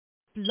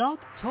Blog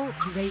Talk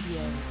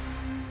Radio.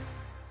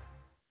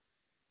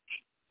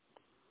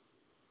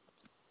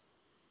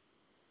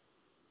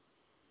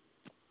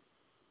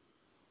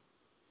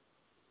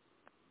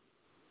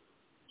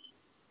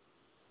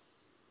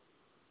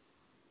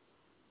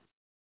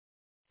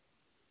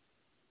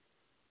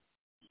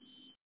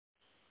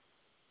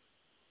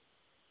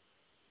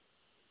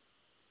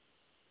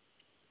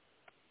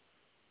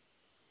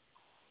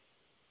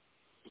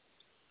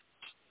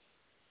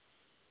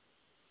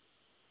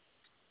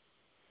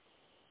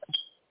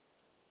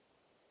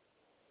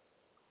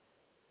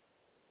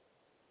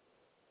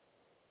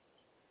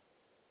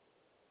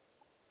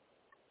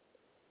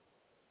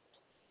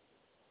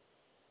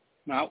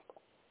 No.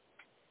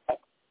 Hey,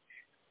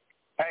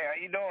 how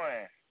you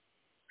doing?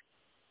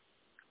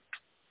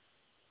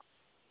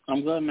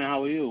 I'm good, man.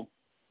 How are you?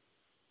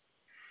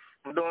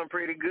 I'm doing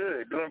pretty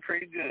good.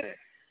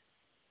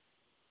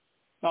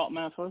 Oh,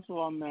 man, first of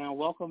all, man,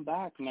 welcome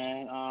back,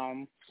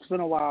 man. It's been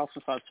a while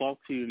since I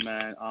talked to you,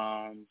 man.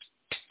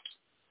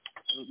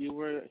 You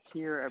were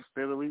here at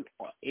Beverly,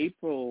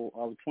 April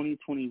of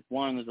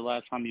 2021 is the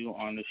last time you were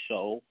on the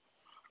show.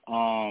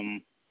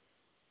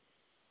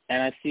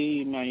 And I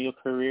see, man, your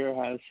career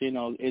has,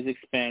 is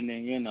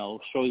expanding,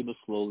 slowly but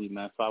slowly,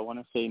 man. So I want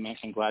to say, man,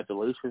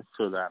 congratulations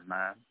to that,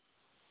 man.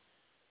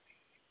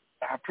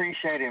 I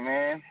appreciate it,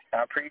 man.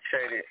 I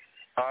appreciate it.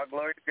 All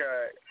glory to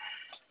God.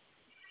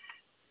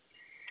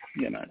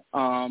 Yeah, man.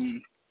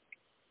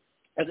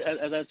 As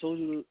I told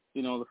you,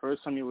 the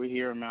first time you were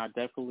here, man, I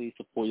definitely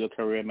support your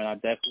career, man.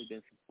 I've definitely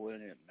been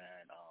supporting it,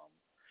 man.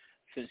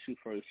 Since you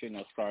first,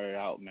 started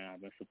out, man,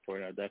 I've been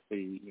supporting. I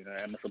definitely,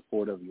 I'm a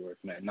supporter of yours,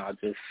 man.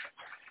 Not just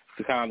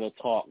to kind of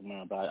talk,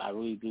 man, but I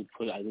really do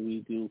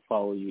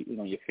follow you,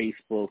 your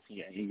Facebook,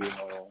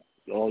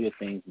 all your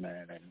things,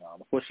 man. And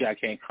unfortunately, I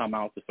can't come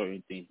out to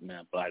certain things,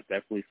 man, but I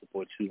definitely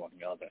support you on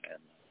the other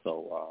end, man.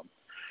 So,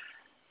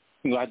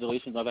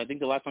 congratulations. I think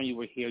the last time you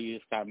were here, you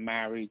just got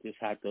married, just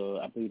had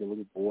I believe, a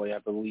little boy,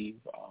 if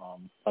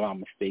I'm not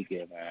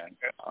mistaken, man.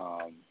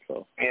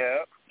 So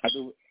yeah,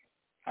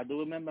 I do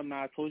remember,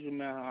 man. I told you,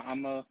 man.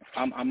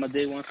 I'm a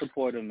day one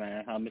supporter,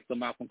 man. Mr.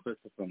 Malcom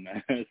Christopher,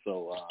 man.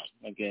 So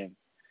again,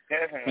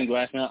 definitely.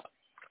 congrats, man.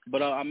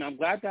 But I'm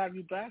glad to have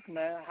you back,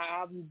 man. How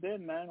have you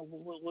been, man?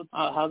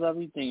 How's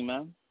everything,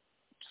 man?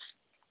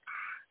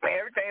 Man,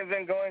 everything's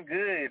been going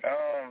good.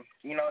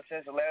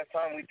 Since the last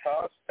time we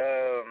talked,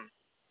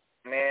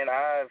 man,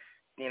 I've,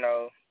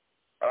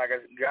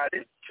 God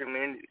is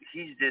tremendous.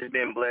 He's just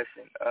been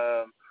blessing.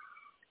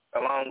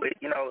 Along with,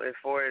 as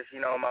far as,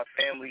 my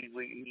family,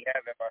 me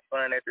having my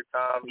son at the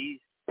time,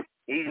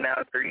 he's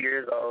now 3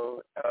 years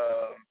old.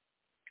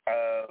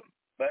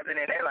 But other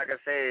than that, like I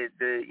said,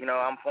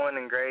 I'm pouring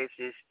in grace.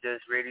 It's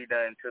just really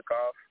done took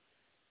off.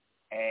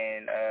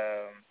 And,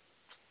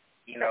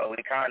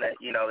 it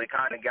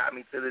kind of got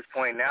me to this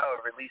point now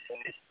of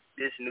releasing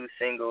this new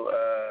single,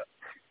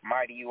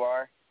 Mighty You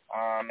Are.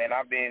 And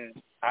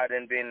I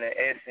done been the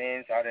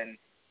Essence. I done,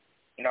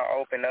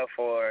 opened up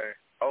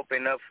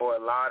for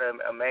a lot of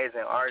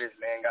amazing artists,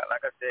 man. God,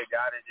 like I said,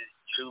 God has just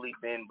truly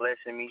been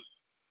blessing me,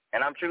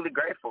 and I'm truly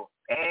grateful.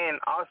 And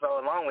also,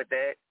 along with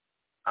that,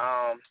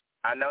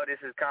 I know this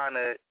is kind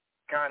of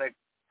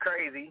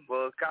crazy.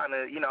 Well, it's kind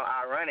of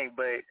ironic,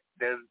 but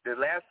the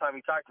last time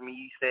you talked to me,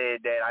 you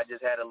said that I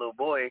just had a little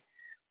boy.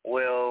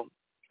 Well,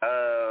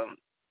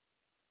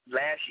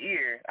 last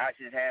year I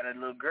just had a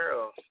little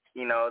girl.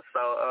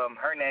 So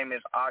her name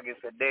is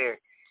August Adair,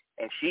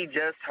 and she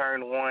just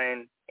turned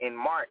 1 in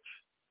March.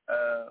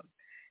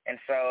 And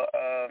so,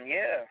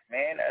 yeah,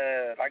 man.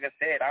 Like I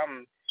said,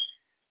 I'm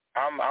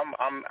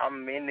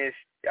in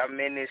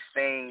this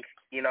thing,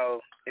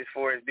 as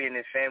far as being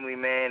a family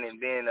man and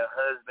being a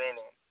husband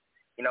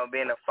and,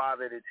 being a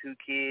father to 2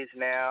 kids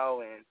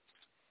now and,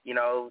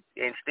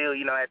 and still,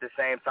 at the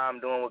same time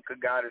doing what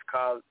God has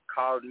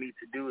called me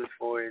to do as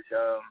far as,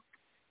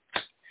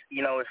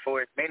 as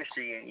far as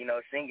ministry and,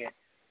 singing,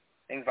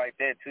 things like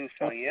that too.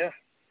 So, yeah,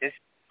 it's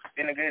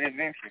been a good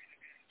adventure.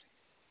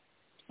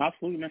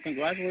 Absolutely, man.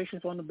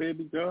 Congratulations on the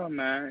baby girl,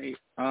 man.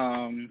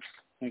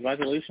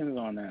 Congratulations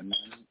on that,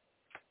 man.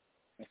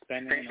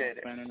 Expanding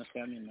the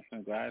family, man.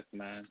 Congrats,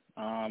 man.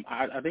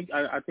 I think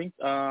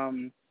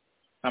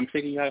I'm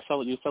thinking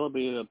you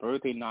celebrated a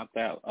birthday not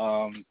that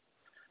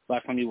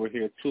last time you were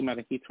here too, man. I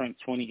think he turned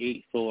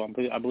 28, so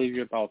I believe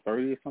you're about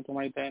 30 or something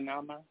like that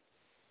now, man.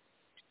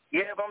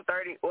 Yeah, if I'm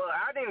 30. Well,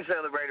 I didn't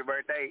celebrate a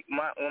birthday.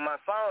 When my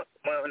song,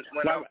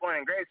 when I was born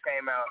in Grace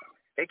came out,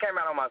 it came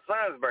out on my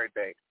son's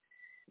birthday.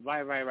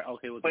 Right.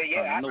 Okay, with but the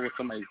yeah, son. I know it was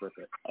somebody's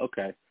birthday.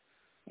 Okay.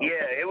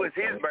 Yeah, it was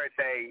his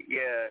birthday.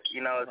 Yeah,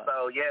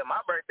 So yeah,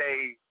 my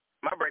birthday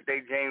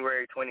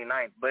January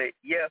 29th. But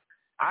yeah,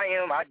 I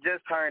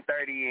just turned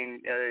 30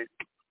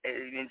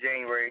 in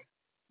January.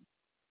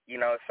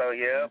 So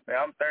yeah,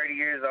 I'm 30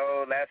 years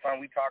old. Last time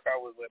we talked, I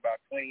was about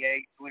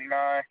 28,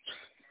 29,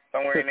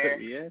 somewhere in there.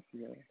 Yes.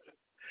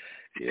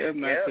 Yeah,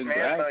 man. Yeah,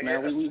 congrats,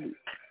 man. So,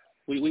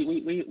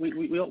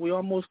 yeah. We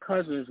almost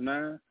cousins,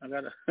 man. I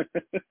gotta.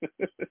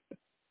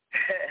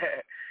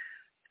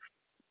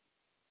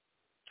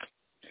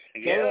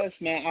 Yes,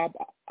 man.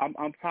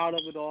 I'm proud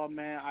of it all,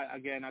 man.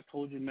 I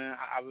told you, man.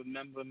 I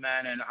remember,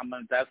 man, and I'm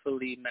gonna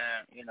definitely,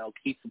 man,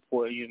 keep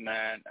supporting you,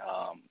 man.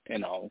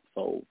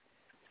 So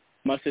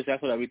much success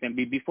with everything.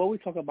 Before we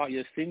talk about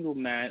your single,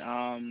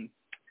 man,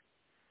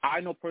 I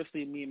know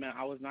personally, me, man,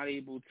 I was not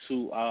able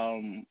to.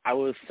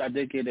 I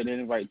did get an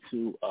invite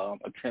to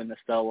attend the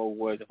Stellar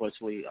Awards,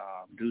 unfortunately,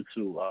 due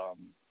to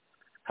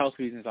health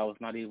reasons. I was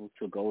not able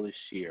to go this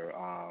year.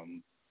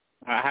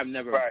 I have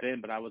never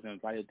been, but I was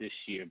invited this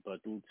year.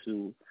 But due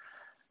to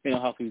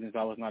health reasons,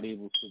 I was not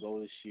able to go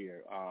this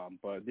year.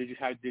 But did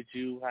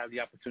you have the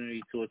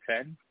opportunity to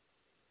attend?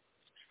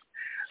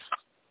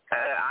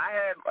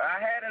 I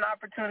had an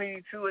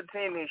opportunity to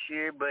attend this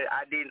year, but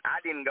I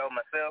didn't go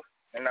myself.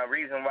 And the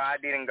reason why I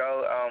didn't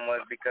go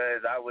was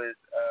because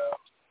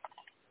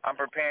I'm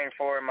preparing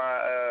for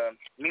my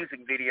music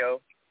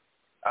video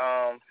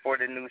for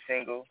the new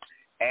single,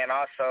 and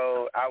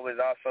also I was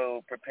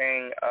also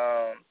preparing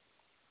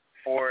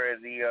for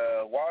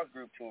the Walls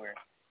Group tour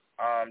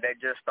that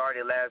just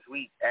started last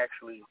week.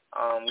 Actually,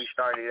 we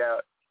started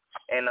out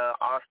in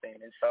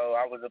Austin, and so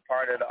I was a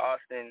part of the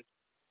Austin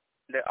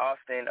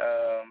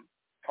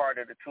part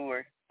of the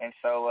tour, and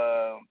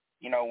so.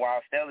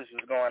 While Stellars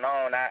was going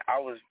on, I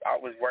was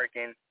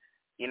working,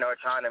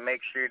 trying to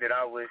make sure that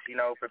I was,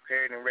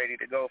 prepared and ready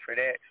to go for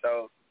that.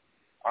 So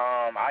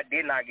I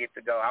did not get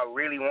to go. I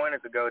really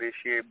wanted to go this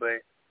year,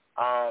 but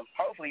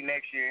hopefully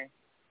next year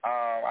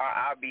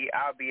I'll be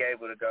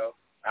able to go.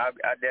 I'll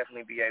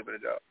definitely be able to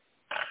go.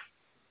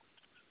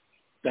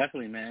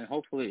 Definitely, man.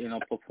 Hopefully,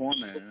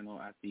 performing,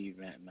 at the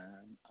event,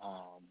 man.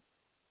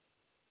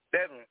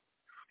 Definitely.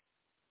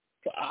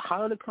 So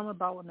how did it come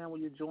about now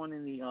when you're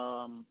joining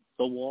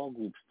the wall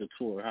groups, the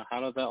tour? How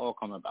does that all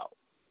come about?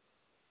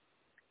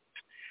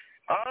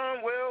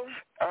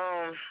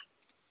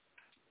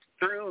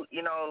 Through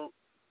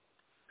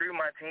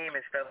my team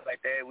and stuff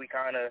like that, we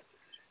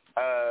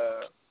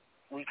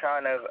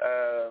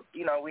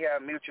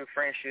have mutual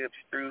friendships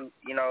and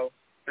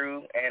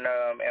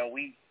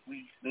we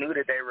knew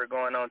that they were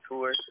going on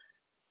tour,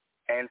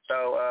 and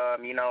so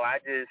I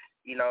just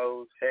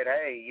said,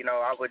 hey,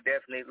 I would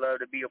definitely love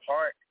to be a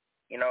part.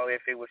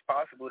 If it was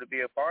possible to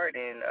be a part,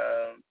 and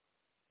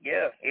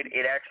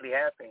it actually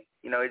happened.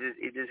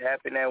 It just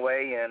happened that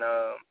way, and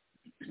I'm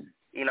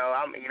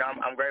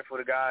grateful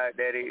to God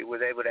that it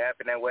was able to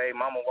happen that way.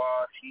 Mama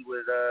Wall, she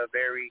was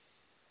very,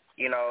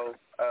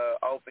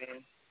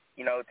 open,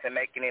 to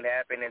making it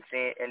happen and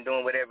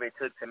doing whatever it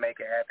took to make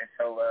it happen.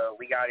 So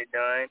we got it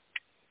done,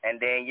 and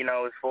then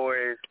as far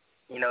as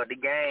the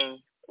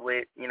gang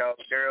with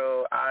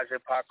Daryl, Aja,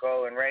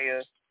 Paco, and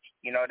Rhea,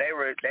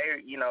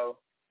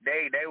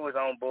 they was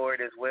on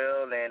board as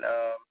well, and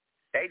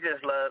they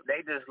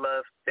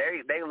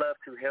love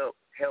to help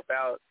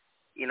out,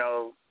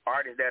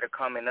 artists that are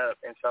coming up,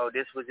 and so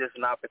this was just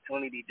an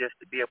opportunity just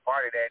to be a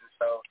part of that, and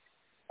so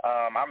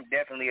I'm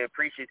definitely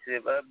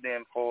appreciative of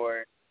them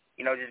for,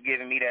 just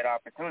giving me that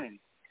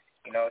opportunity,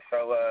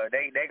 so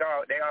they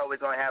always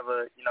gonna have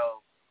a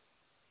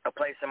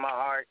place in my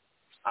heart,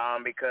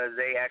 because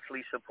they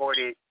actually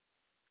supported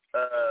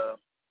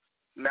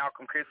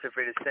Malcom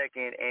Christopher II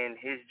in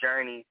his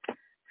journey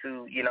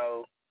to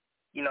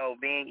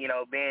being in a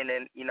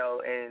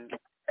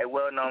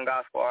well-known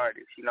gospel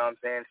artist. You know what I'm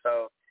saying?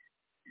 So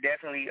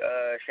definitely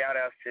shout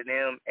outs to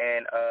them,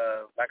 and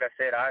like I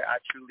said, I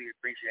truly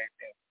appreciate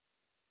them.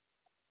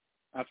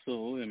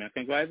 Absolutely, man.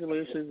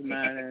 Congratulations,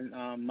 man,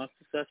 and much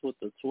success with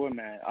the tour,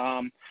 man.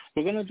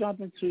 We're gonna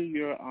jump into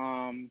your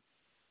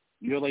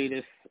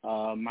latest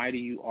Mighty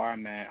You Are,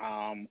 man.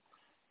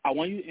 I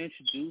want you to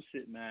introduce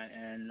it, man,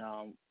 and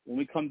when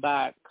we come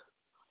back,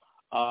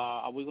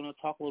 we're going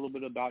to talk a little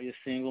bit about your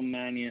single,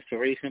 man, the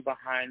inspiration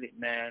behind it,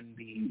 man,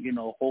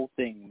 the whole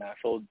thing, man.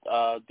 So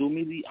do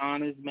me the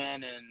honors,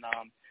 man, and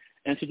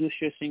introduce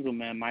your single,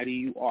 man, Mighty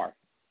You Are.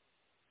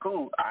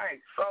 Cool. All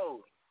right,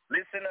 so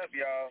listen up,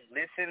 y'all.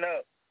 Listen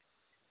up.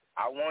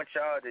 I want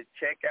y'all to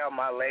check out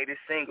my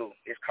latest single.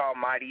 It's called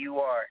Mighty You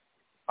Are.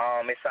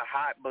 It's a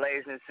hot,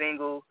 blazing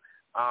single.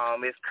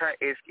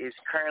 It's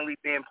currently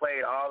being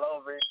played all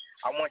over.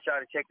 I want y'all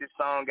to check this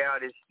song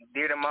out. It's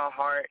dear to my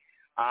heart.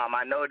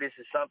 I know this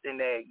is something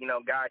that,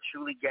 God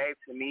truly gave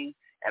to me,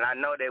 and I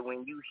know that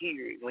when you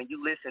hear it, when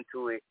you listen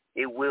to it,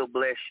 it will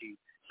bless you.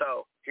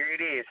 So here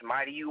it is,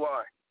 Mighty You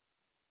Are.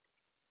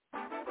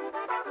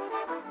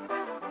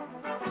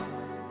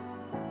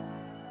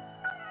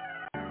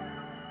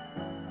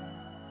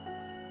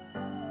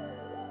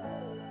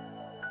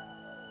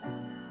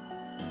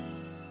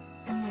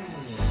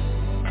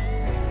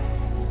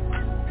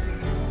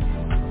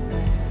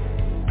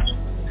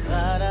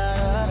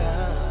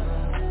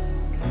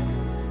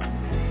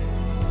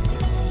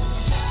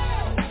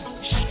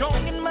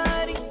 Strong and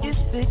mighty is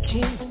the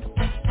King.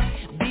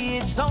 Be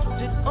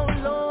exalted, O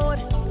Lord.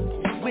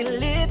 We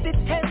lift his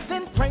hands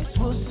and praise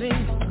will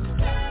sing.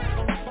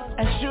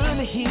 And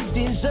surely he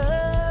deserves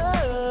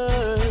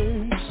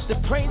the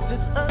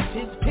praises of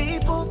his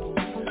people.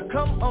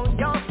 Come on,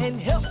 y'all,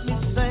 and help me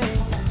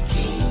sing.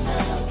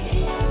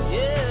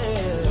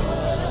 Yeah.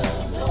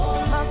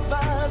 My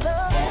Father.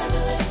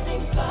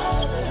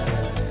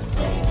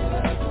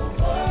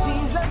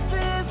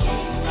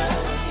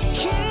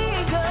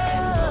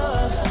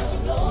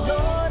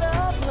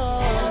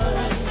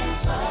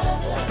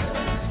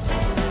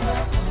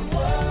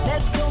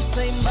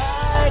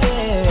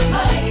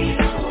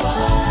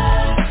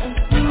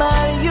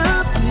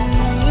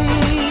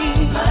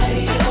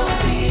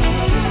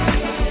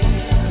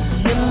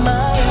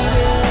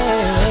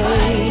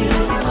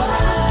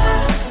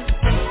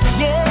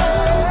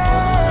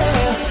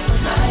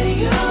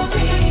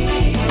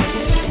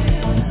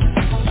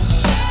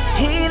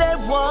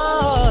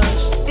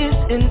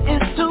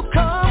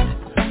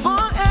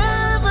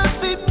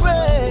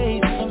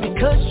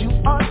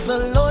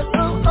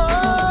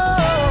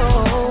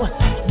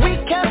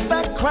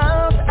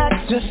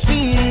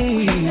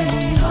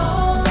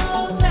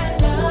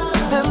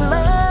 The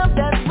love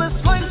that was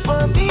slain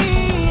for me.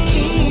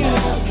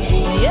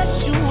 Yes,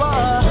 you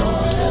are.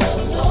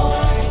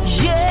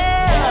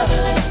 Yeah,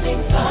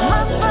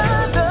 my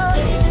Father,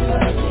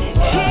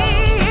 He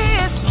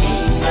is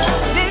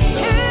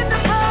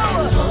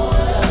dependable,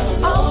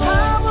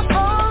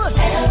 all-powerful,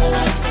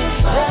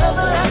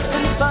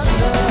 everlasting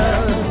Father.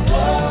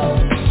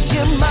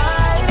 You're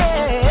mighty,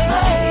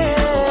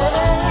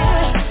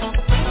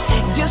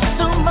 you're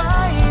so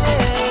mighty.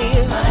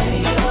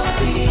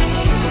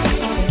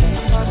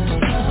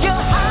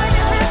 You're high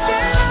and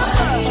lifted up,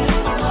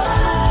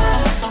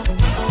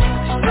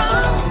 so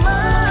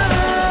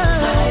mighty.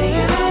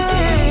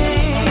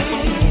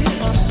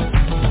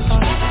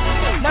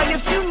 Now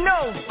if you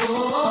know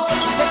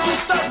that you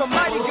serve a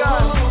mighty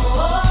God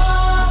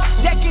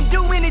that can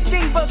do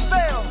anything but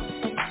fail,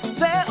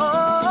 say oh.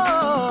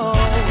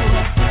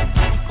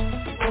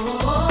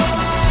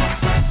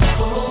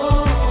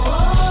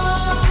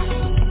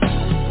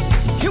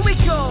 Here we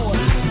go.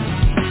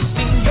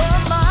 Sing you're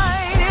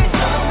mighty.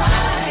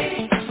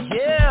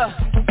 Yeah.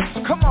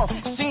 Come on.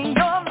 Sing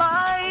you're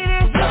mighty.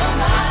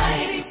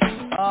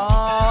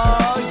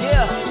 Oh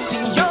yeah.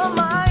 Sing you're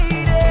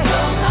mighty.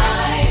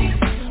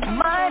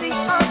 Mighty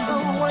are the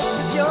works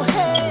of your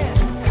hands.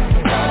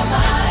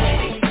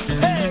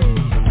 Hey.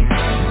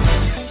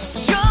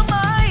 You're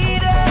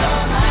mighty.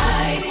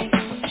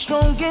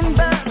 Strong in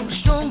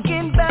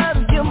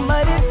battle, you're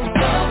mighty.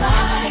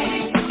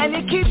 And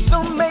it keeps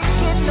on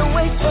making a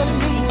way for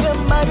me, you're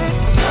mighty.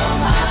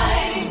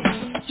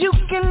 You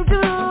can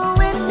do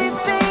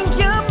anything,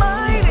 you're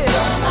mighty.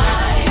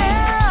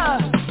 Yeah.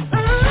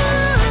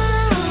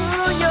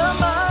 Ooh, you're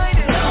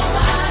mighty.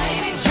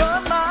 You're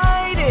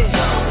mighty.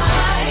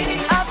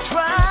 I've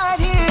tried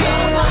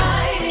him.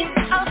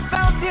 I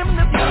found him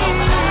to be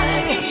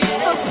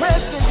a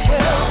present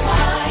help.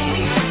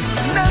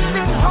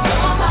 Nothing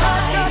harmful I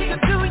got to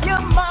do,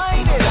 you're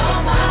mighty.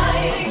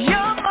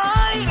 You're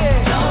mighty.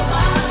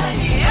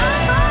 You're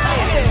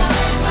mighty.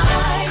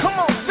 Come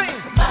on, sing.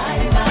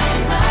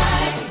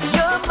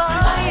 You're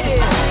mighty.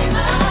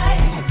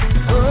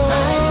 Oh.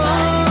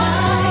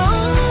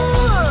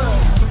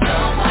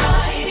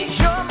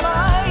 You're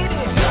mighty.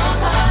 You're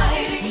mighty.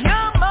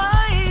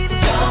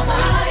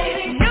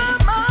 You're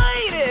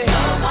mighty.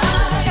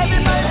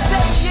 Everybody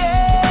say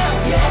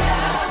yeah.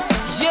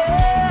 Yeah.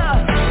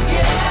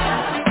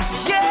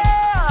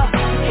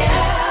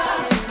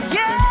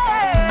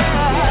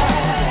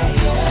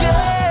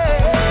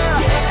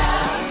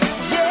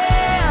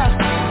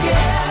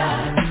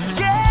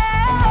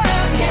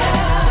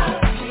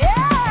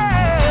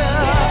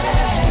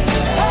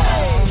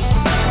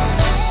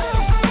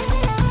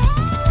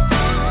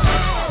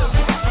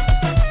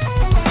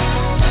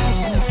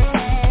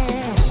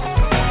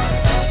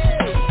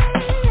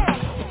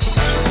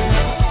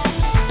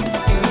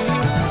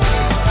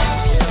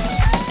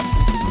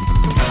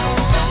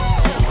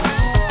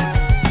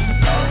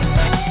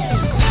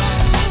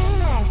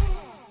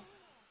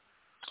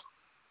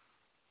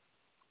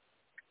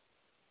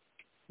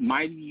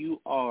 Mighty You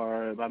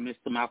Are by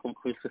Mr. Malcom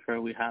Christopher.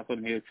 We have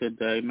him here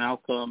today.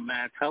 Malcolm,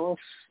 man, tell us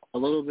a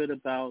little bit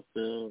about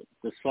the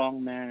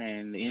song, man,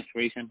 and the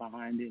inspiration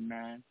behind it,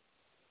 man.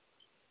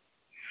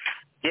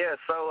 Yeah,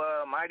 so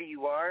Mighty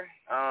You Are.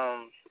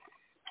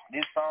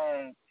 This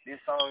song is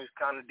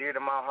kind of dear to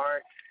my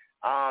heart.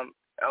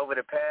 Over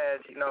the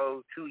past,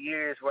 2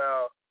 years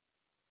while,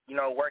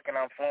 working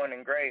on Flowing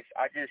in Grace,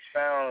 I just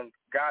found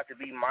God to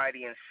be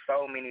mighty in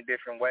so many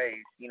different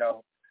ways,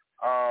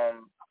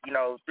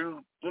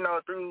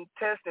 through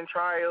tests and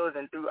trials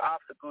and through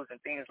obstacles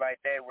and things like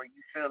that where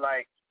you feel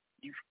like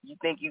you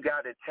think you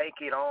got to take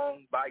it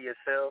on by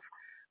yourself.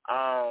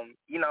 I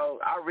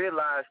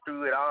realized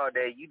through it all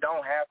that you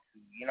don't have to,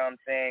 you know what I'm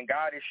saying?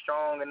 God is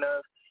strong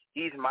enough.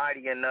 He's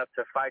mighty enough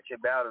to fight your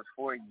battles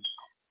for you.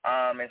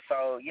 And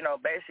so,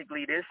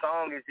 basically this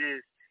song is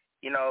just,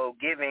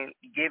 giving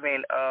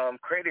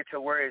credit to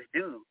where it's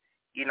due.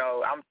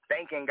 I'm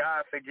thanking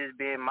God for just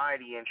being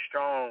mighty and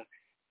strong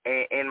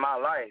in my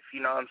life,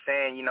 you know what I'm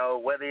saying?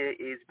 Whether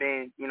it's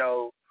been,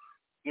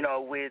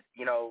 with,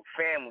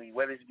 family,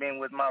 whether it's been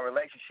with my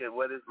relationship,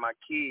 whether it's my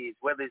kids,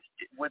 whether it's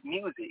with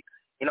music,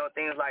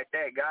 things like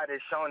that. God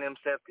has shown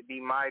himself to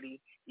be mighty.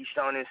 He's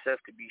shown himself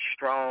to be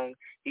strong.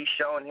 He's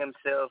shown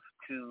himself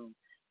to,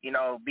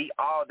 be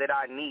all that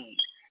I need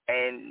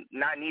and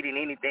not needing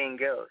anything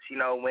else.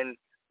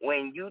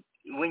 When you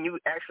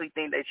actually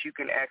think that you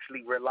can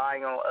actually rely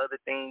on other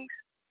things,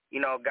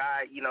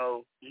 God,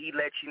 he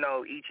lets you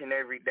know each and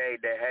every day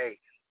that, hey,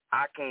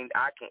 I can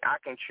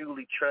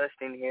truly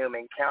trust in him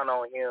and count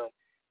on him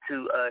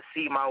to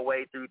see my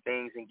way through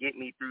things and get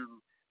me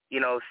through,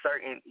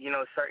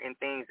 certain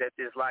things that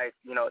this life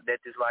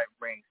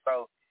brings.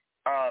 So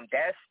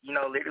that's,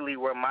 literally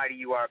where Mighty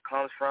You Are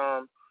comes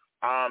from.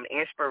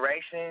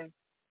 Inspiration,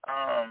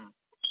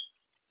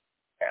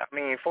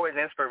 for his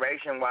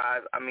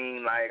inspiration-wise,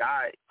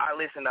 I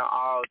listen to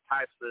all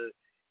types of,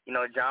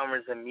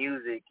 genres of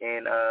music,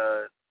 and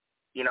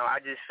I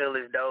just feel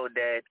as though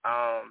that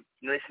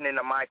listening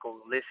to Michael,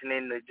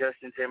 listening to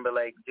Justin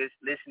Timberlake, just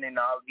listening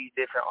to all of these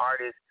different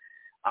artists,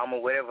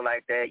 or whatever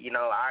like that,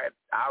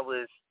 I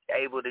was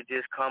able to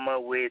just come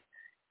up with,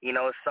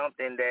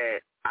 something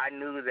that I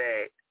knew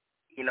that,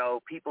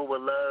 people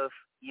would love,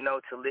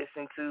 to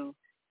listen to,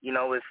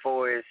 as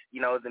far as,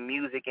 the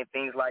music and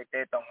things like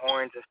that, the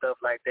horns and stuff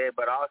like that,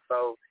 but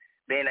also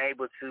being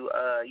able to,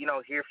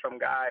 hear from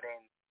God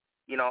and,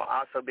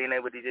 also being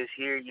able to just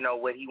hear,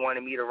 what he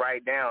wanted me to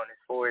write down as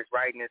far as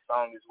writing this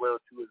song as well.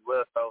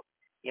 So,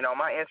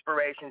 my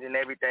inspirations and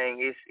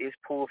everything is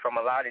pulled from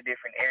a lot of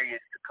different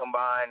areas to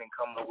combine and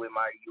come up with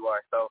my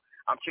UR. So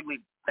I'm truly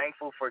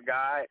thankful for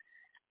God,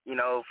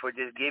 for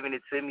just giving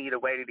it to me the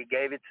way that he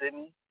gave it to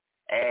me.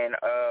 And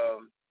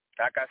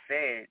like I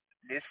said,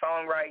 this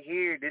song right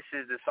here, this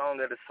is the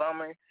song of the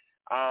summer,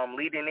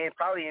 leading in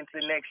probably into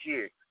next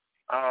year.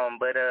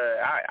 But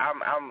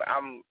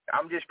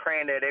I'm just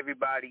praying that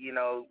everybody,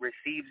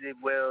 receives it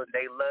well,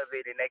 they love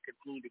it, and they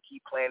continue to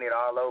keep playing it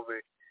all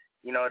over,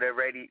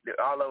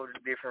 all over the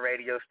different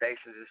radio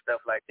stations and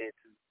stuff like that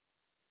too.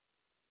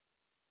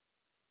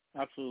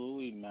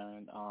 Absolutely,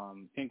 man.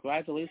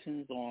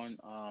 Congratulations on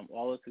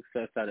all the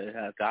success that it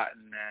has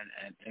gotten, man,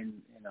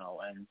 and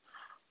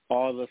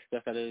all the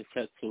stuff that it is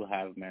set to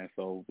have, man.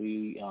 So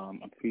we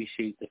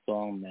appreciate the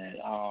song, man.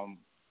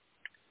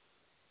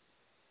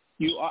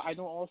 I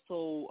know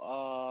also,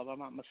 if I'm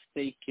not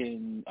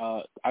mistaken,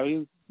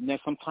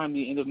 sometime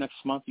the end of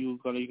next month you're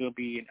gonna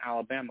be in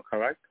Alabama,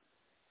 correct?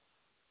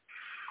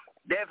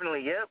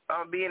 Definitely, yep.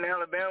 I'll be in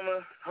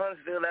Alabama,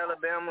 Huntsville,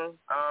 Alabama.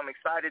 I'm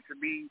excited to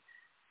be,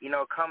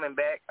 coming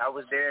back. I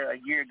was there a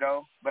year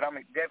ago, but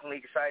I'm definitely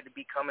excited to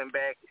be coming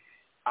back,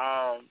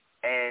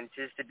 and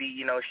just to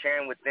be,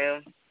 sharing with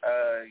them.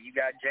 You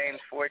got James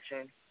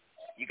Fortune,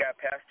 you got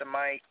Pastor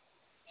Mike,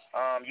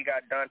 you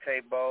got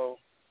Dante Bowe.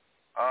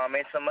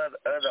 And some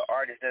other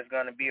artists that's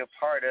going to be a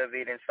part of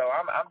it. And so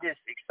I'm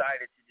just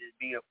excited to just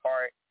be a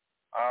part.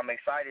 I'm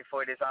excited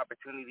for this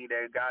opportunity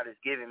that God has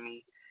given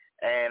me.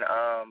 And,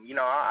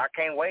 I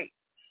can't wait.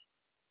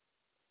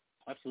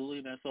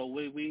 Absolutely, man. So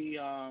we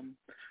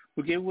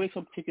give away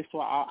some tickets to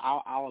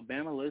our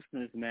Alabama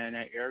listeners, man,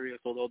 that area.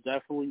 So they'll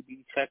definitely be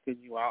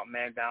checking you out,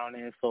 man, down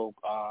there. So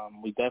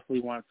we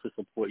definitely want to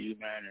support you,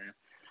 man. And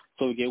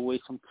so we give away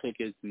some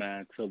tickets,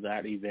 man, to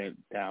that event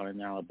down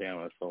in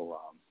Alabama. So,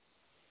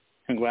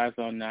 congrats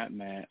on that,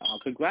 man.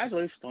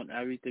 Congratulations on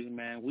everything,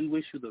 man. We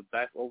wish you the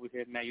best over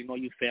here, man.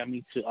 You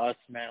family to us,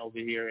 man, over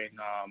here,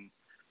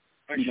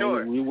 and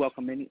sure. We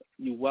welcome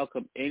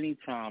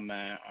anytime,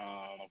 man.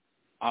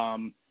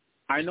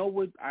 I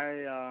know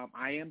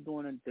I am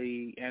doing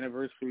the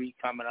anniversary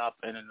coming up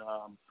in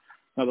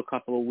another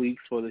couple of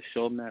weeks for the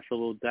show, man. So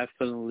we'll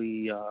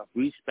definitely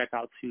reach back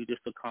out to you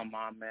just to come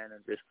on, man,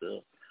 and just to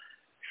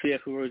say a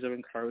few words of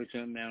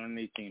encouragement, man, on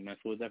anything, man.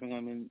 So we're definitely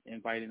going to be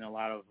inviting a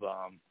lot of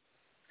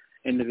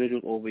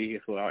individuals over here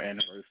for our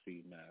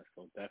anniversary, man.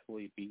 So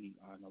definitely be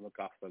on the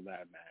lookout for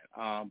that,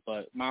 man.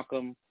 But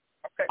Malcom,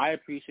 okay. I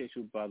appreciate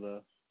you,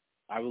 brother.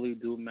 I really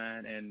do,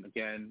 man. And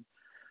again,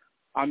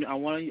 I'm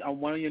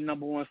one of your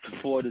number one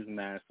supporters,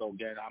 man. So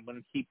again, I'm gonna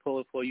keep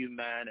pulling for you,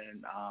 man.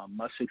 And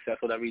much success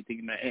with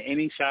everything, man.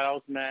 Any shout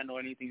outs, man, or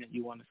anything that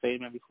you want to say,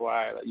 man, before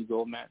I let you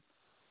go, man?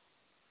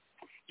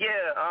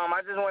 Yeah,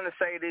 I just want to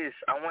say this.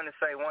 I want to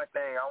say one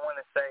thing. I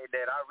want to say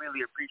that I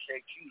really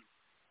appreciate you.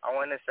 I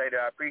want to say that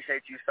I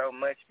appreciate you so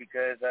much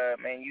because,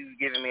 man,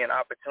 you've given me an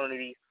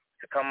opportunity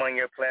to come on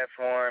your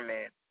platform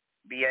and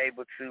be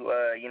able to,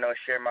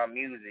 share my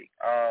music.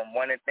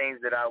 One of the things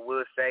that I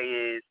will say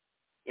is,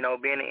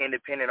 being an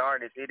independent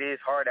artist, it is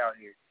hard out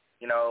here,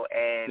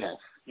 and, yes.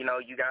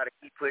 You got to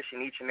keep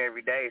pushing each and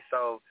every day.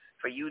 So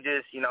for you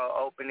just,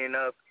 opening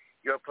up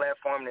your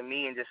platform to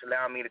me and just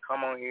allowing me to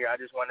come on here, I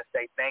just want to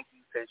say thank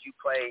you because you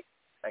play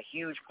a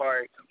huge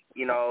part,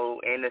 in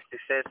the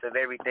success of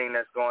everything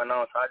that's going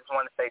on. So I just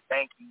want to say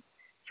thank you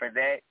for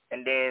that.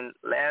 And then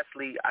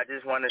lastly, I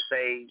just want to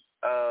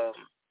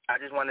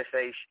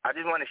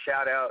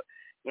shout out,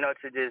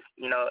 to just,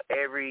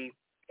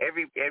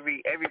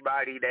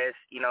 everybody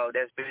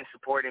that's been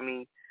supporting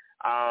me.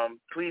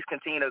 Please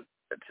continue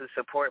to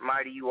support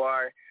Mighty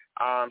UR.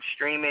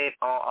 Stream it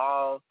on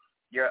all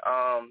your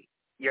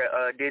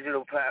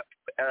digital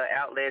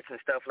outlets and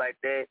stuff like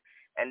that.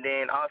 And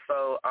then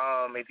also,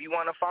 if you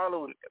want to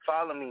follow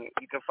me,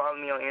 you can follow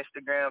me on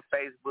Instagram,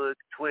 Facebook,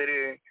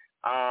 Twitter,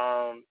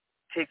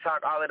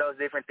 TikTok, all of those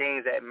different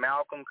things at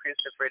Malcom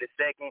Christopher II.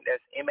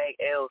 That's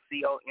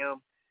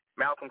MALCOM,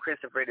 Malcom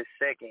Christopher II.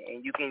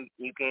 And you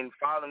can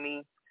follow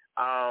me.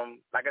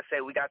 Like I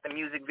said, we got the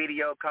music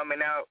video coming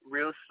out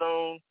real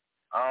soon.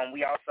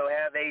 We also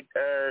have a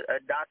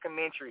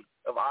documentary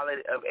of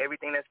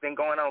everything that's been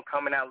going on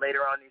coming out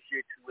later on this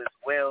year too as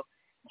well.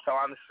 So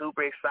I'm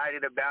super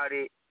excited about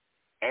it.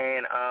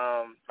 And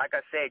like I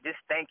said, just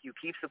thank you.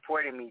 Keep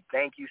supporting me.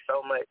 Thank you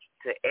so much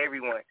to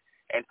everyone.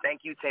 And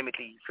thank you,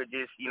 Timothy, for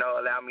just,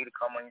 allowing me to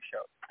come on your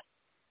show.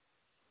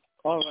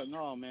 All right.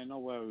 No, man. No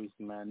worries,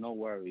 man. No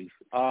worries.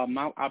 I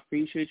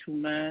appreciate you,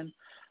 man.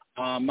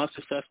 Much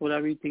success with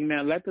everything,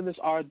 man. This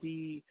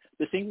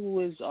the single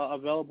is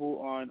available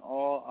on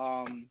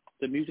all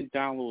the music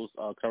downloads,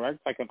 correct?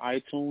 Like on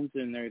iTunes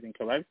and everything,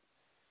 correct?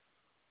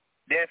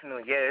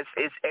 Definitely, yeah.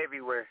 It's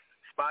everywhere.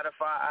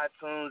 Spotify,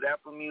 iTunes,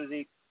 Apple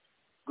Music,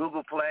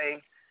 Google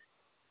Play.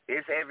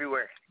 It's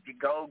everywhere. You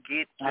go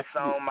get the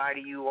song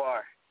 "Mighty You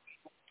Are."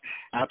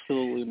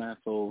 Absolutely, man.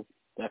 So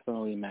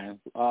definitely, man.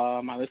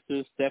 My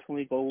listeners,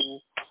 definitely go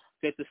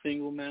get the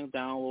single, man.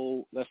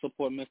 Download. Let's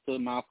support Mr.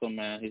 Malcom,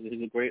 man. He's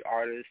a great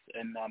artist,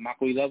 and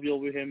Malcom, we love you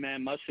over here,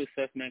 man. Much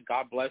success, man.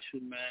 God bless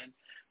you, man.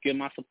 Give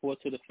my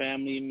support to the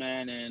family,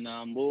 man,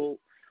 and we'll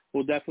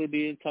definitely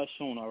be in touch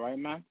soon. All right,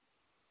 man.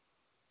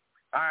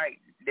 All right,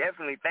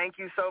 definitely. Thank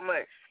you so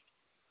much.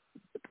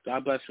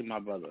 God bless you, my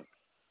brother.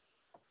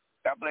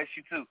 God bless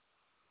you too.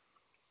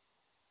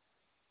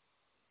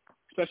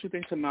 Special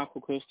thanks to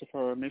Malcom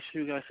Christopher. Make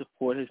sure you guys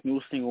support his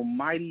new single,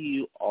 Mighty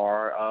You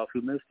Are. If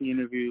you missed the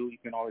interview, you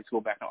can always go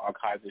back and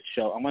archive the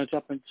show. I'm going to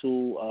jump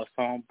into a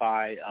song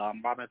by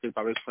Robin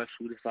by Request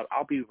Food Stuff.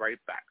 I'll be right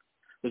back.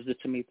 This is the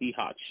Timothy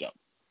Hot Show.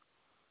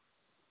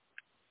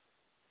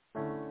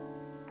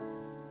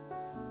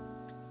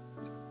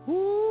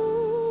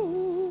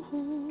 Ooh,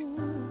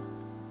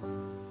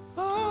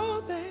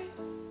 oh, babe.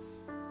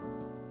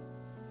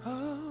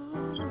 Oh.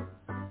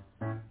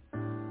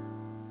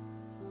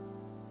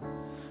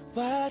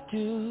 Why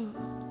do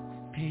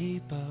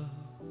people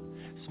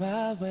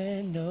smile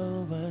when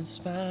no one's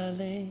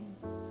smiling?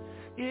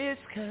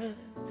 It's 'cause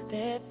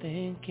they're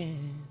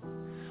thinking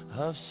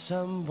of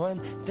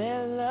someone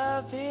they're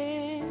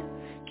loving.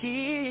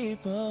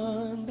 Keep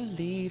on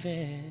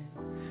believing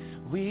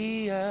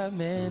we are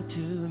meant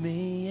to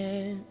be,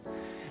 and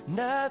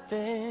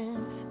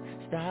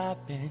nothing's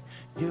stopping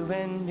you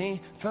and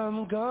me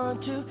from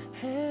going to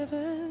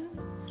heaven.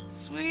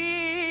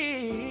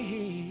 Sweet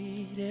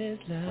as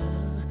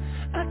love,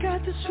 I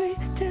got the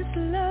sweetest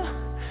love.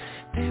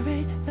 There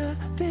ain't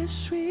nothing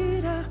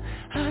sweeter.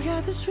 I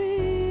got the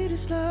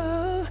sweetest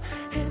love,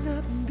 and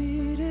nothing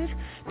beat it.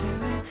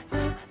 There ain't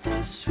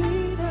nothing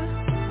sweeter.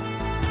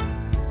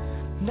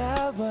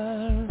 Now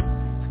I'm a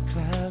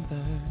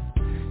climber.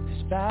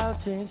 This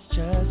mountain's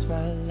just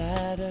my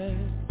ladder.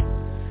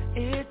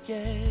 It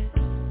gets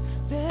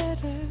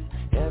better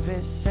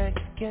every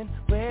second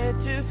we're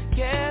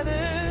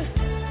together.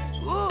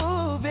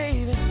 Ooh,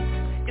 baby,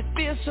 it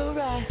feels so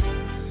right.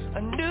 A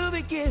new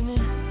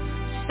beginning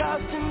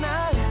starts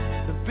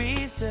tonight. The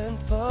reason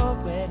for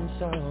wedding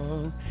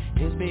song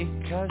is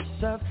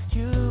because of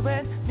you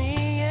and me,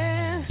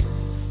 and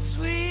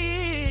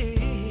sweet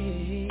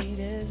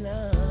as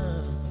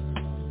love.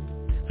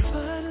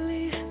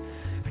 Finally,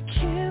 I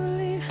can't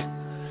believe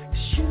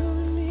it's you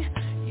and me.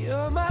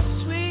 You're my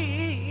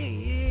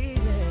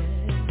sweetest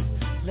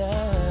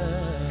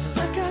love. I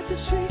got the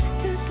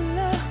sweetest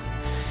love.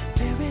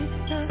 There ain't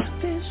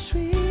nothing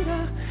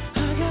sweeter. I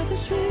got the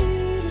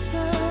sweetest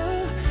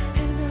love,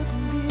 and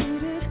nothing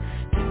beat it.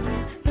 There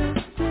ain't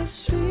nothing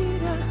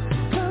sweeter.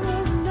 Come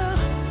on now,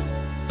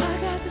 I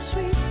got the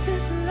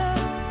sweetest love.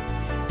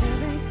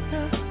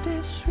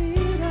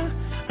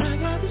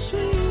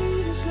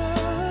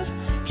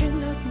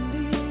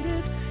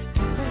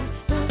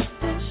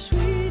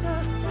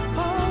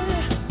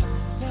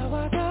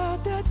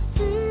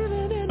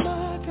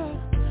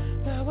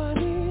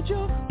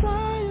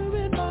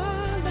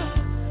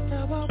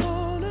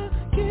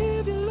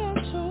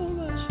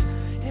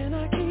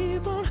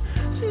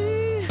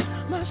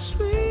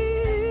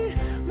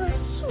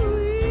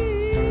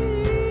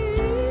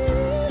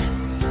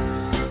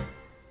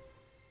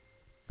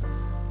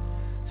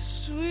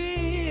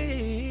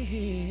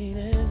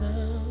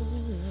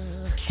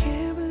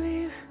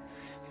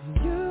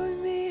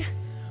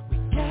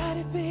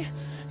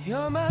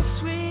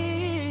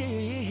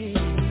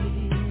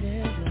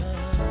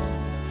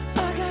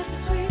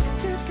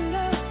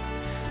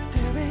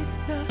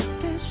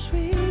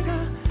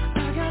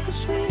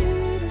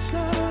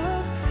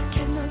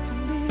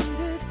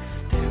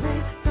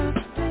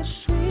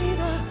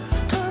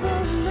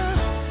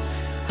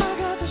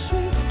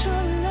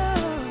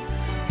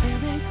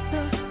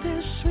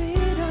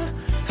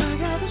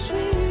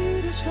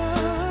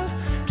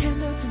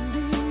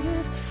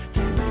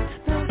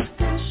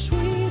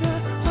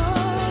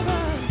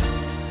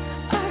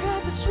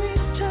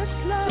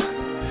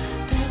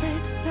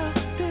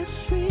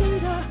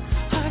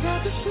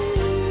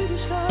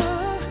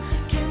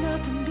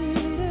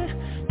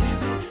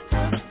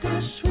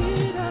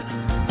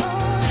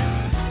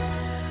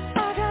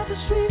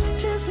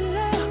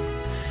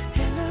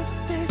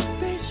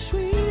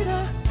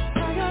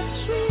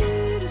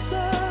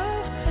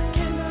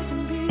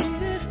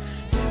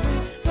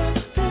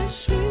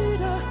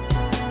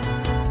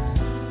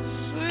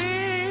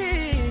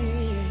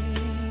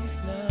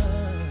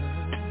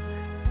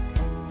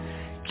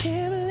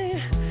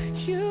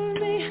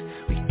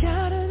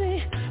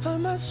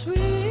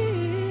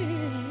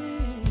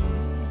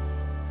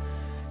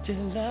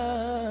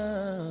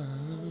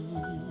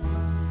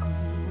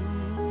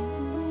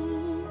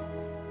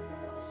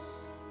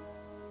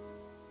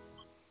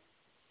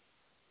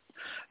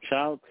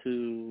 Shout out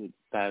to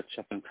that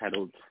track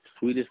entitled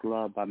Sweetest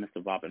Love by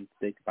Mr. Robin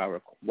Thicke by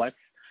request.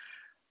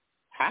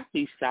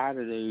 Happy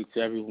Saturday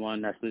to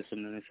everyone that's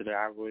listening in today.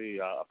 I really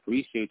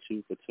appreciate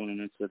you for tuning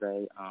in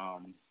today.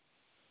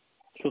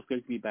 It was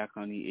great to be back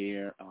on the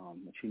air.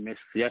 If you missed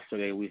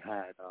yesterday, we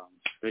had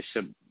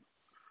Bishop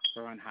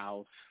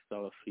Burnhouse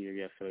stuff here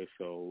yesterday,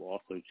 so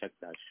also check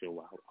that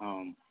show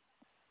out.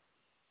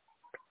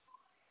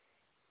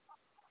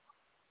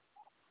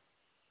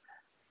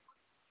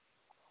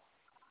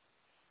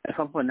 If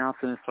I'm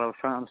pronouncing this,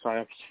 I'm sorry,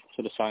 I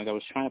should have started. I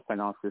was trying to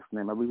pronounce this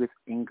name. I believe it's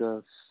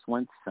Inga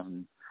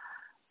Swenson.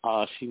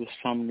 She was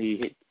from the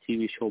hit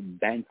TV show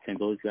Benson.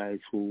 Those guys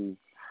who,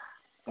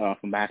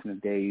 from back in the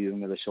day, you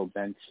remember the show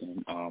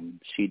Benson.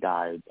 She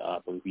died, I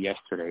believe,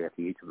 yesterday at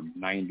the age of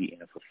 90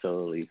 in a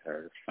facility.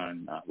 Her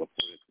son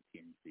reported to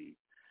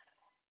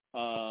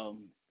TMZ.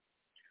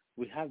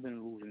 We have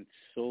been losing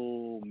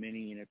so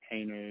many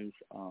entertainers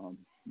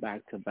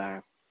back to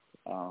back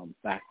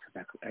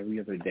every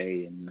other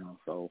day, and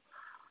so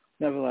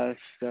nevertheless,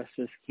 let's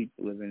just keep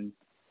living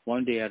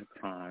one day at a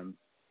time,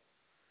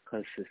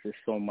 because there's just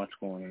so much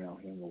going on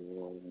out here in the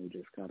world, and we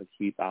just got to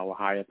keep our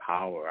higher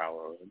power,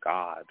 our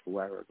God,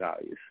 whoever God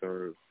you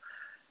serve,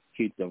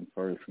 keep them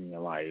first in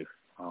your life.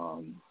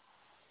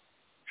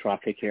 Try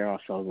to take care of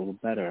ourselves a little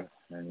better,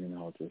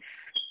 and just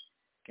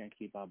can't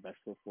keep our best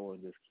foot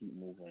forward, just keep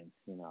moving,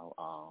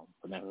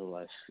 but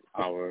nevertheless,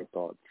 our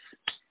thoughts,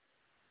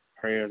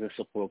 prayers and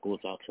support goes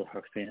out to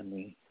her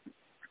family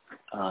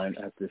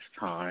at this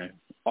time.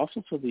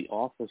 Also to the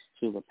office,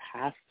 to the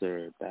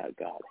pastor that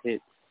got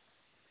hit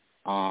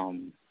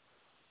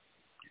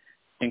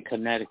in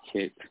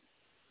Connecticut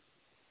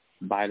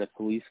by the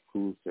police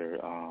cruiser.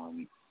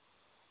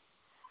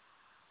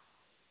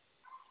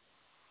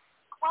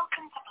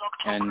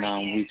 And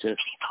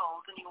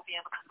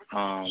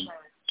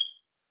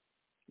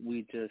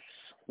we just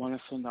want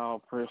to send our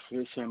prayers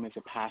to him as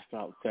a pastor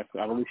out there.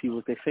 I believe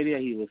they said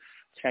that he was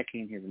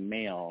checking his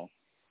mail,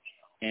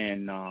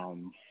 and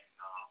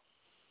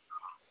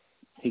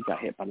he got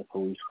hit by the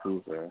police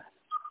cruiser.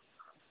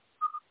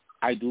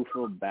 I do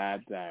feel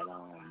bad that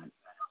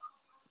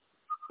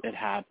it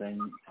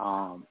happened.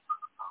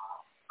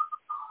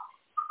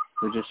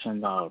 We just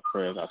send our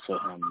prayers out to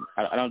him.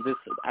 I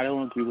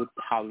don't agree with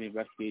how the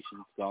investigation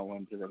is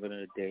going, because at the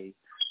end of the day,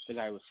 the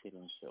guy was hit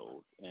and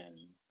killed, and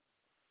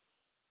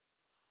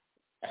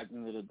at the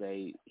end of the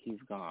day, he's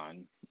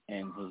gone,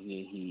 and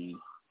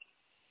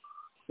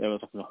there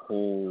was like a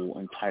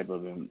whole type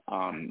of it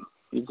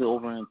was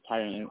over an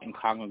entire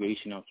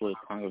congregation, also the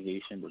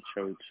congregation, the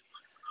church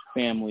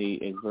family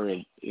is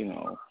very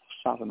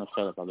shocked and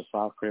upset about the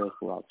soft prayers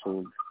go out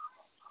to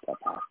that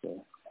pastor.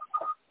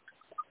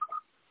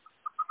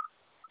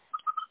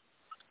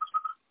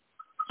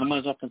 I'm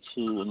gonna jump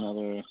into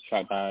another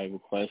track by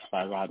request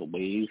by Ride the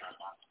Wave,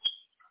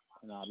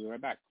 and I'll be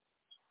right back.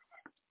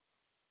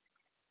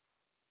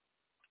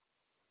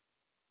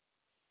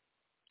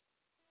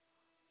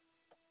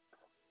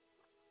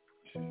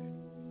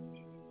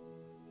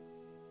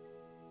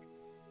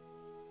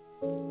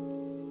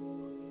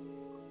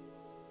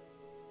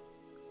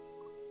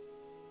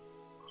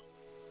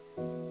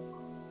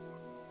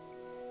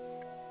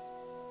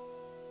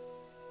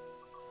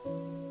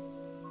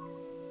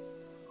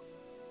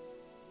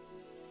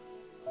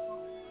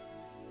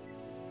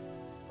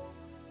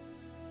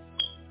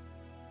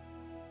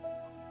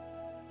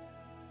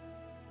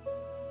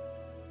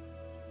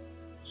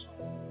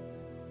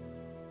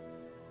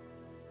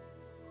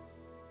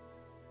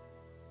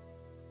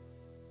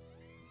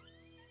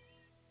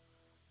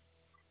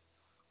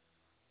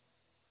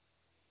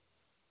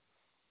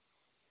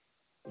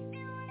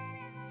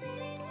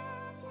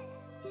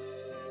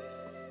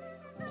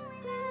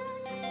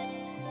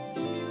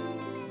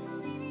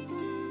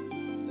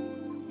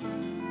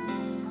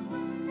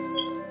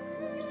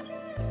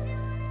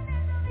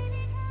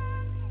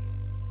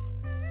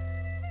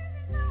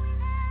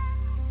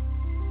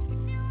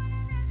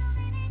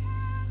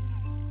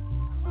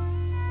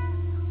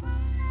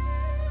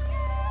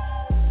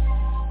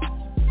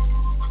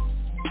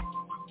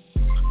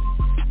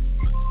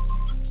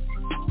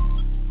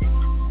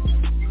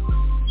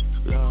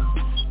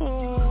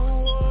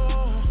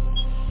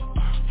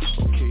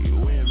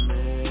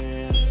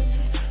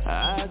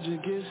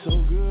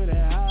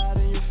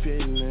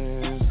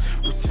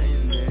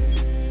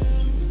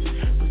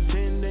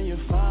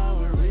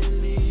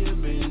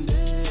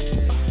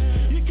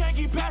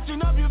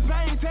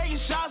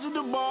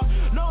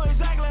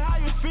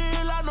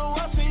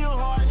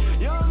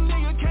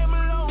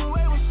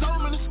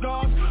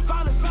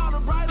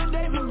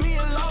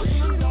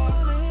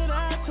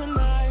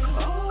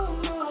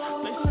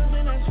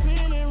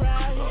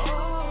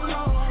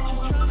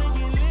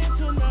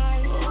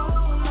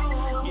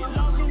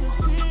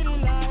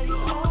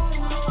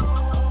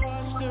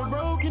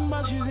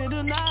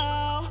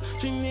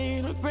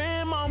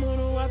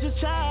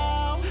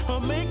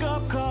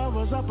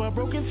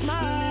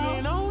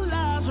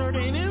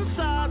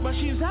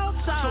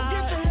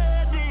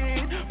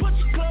 Put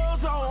your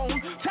clothes on,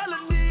 tell a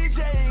DJ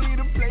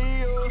to play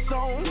your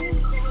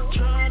song.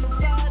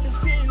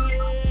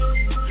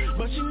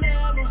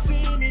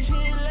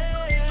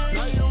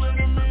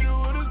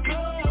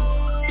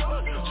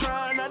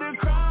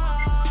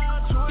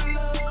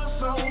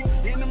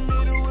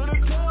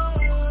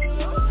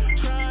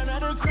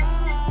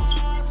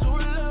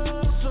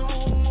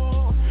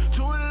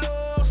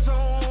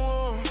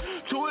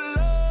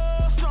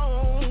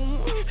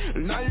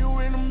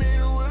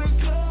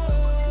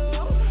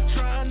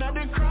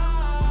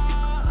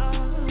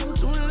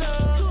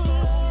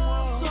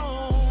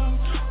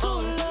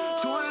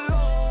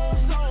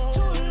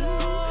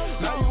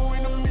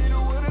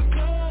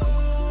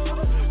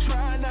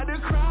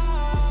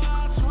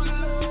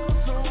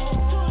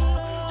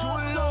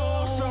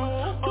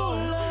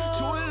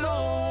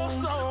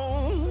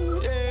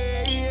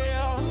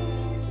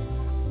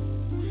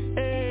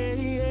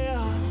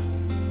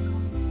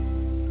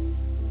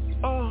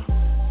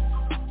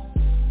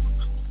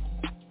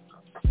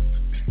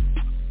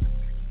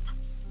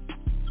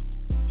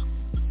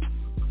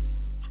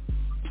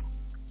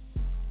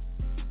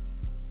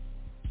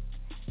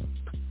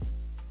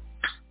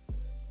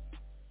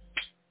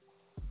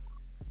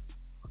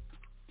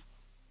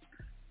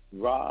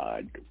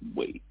 Rod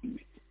Wade.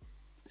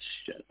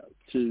 Shout out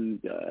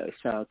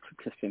to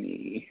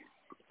Tiffany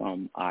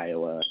from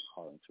Iowa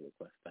calling to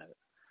request that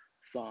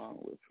song.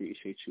 We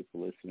appreciate you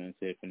for listening,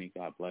 Tiffany.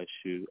 God bless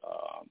you.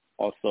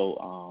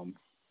 Also,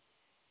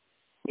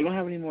 we don't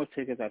have any more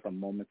tickets at the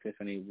moment,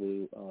 Tiffany.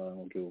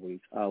 We'll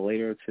giveaways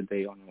later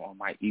today on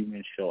my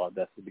evening show. I'll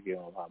definitely be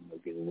giving a lot more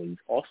giveaways.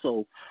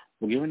 Also,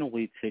 we're giving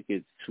away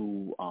tickets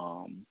to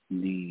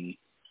the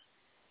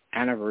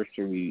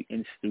anniversary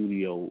in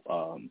studio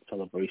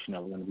celebration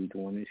that we're going to be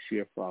doing this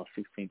year for our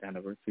 16th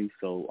anniversary.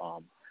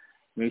 So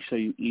make sure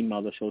you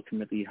email the show,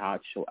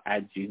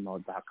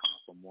 timothyhotshow@gmail.com,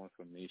 for more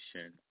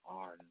information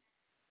on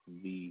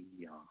the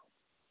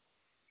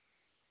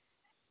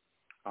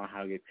on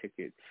how to get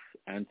tickets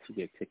and to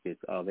get tickets.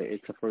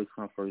 It's a first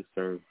come, first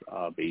served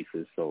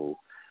basis. So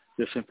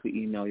just simply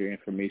email your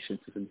information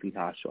to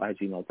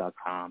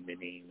timothyhotshow@gmail.com. Your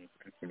name and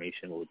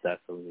information will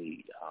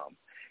definitely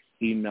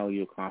email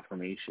your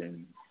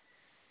confirmation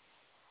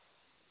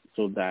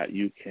so that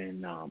you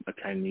can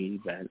attend the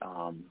event.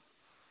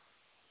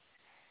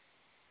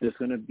 There's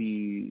going to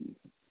be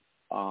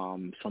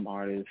some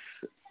artists,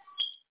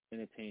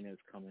 entertainers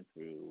coming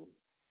through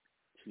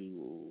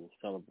to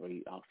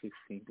celebrate our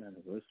 16th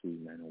anniversary,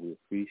 man, and we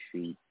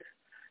appreciate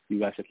you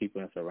guys for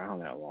keeping us around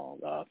that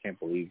long. I can't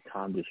believe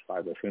time just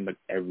flies. It seems like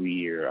every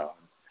year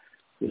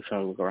we try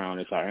to look around.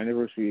 It's our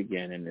anniversary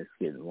again, and it's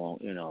getting long,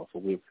 so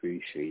we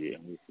appreciate it,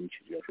 and we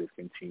appreciate you guys to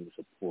continue to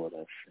support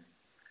us and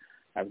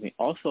everything.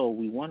 Also,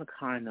 we've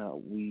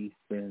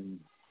been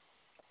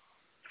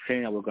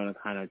saying that we're going to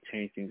kind of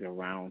change things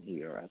around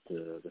here at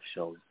the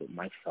show with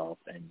myself,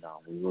 and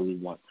we really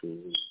want to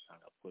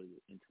kind of put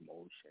it into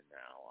motion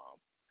now.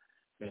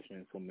 There's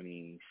been so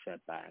many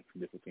setbacks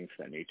and different things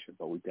of that nature,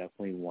 but we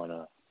definitely want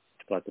to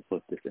start to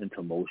put this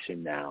into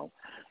motion now.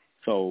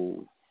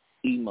 So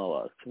email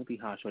us,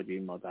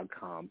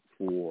 timothyhotshow@gmail.com,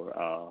 for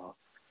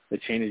the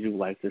changes you would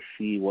like to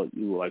see, what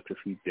you would like to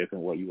see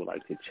different, what you would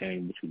like to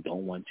change, what you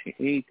don't want to change,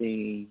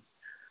 anything,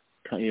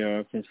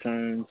 your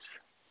concerns,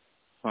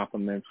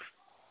 compliments,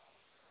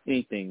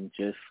 anything.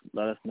 Just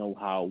let us know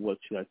what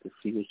you like to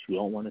see, what you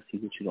don't want to see,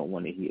 what you don't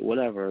want to hear,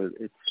 whatever.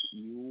 It's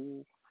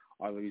you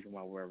are the reason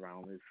why we're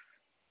around this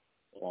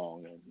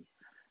long, and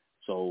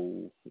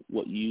so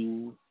what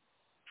you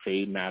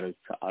say matters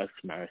to us,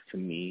 matters to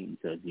me,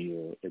 because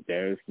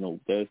there's no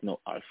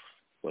us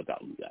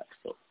without you guys.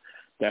 So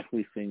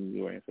definitely send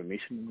your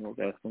information, and we'll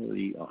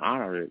definitely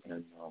honor it.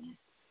 And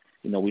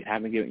we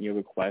haven't given your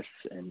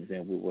requests, and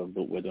then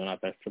we're doing our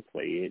best to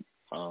play it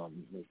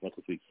as much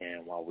as we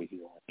can while we're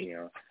here on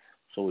air.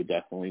 So we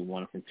definitely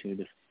want to continue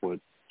to support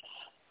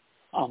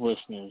our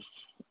listeners.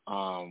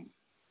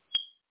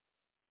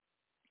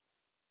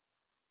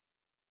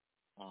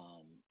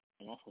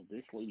 And also,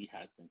 this lady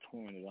has been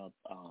touring it up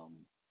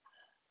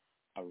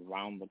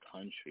around the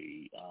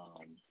country,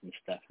 Ms.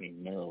 Stephanie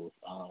Mills,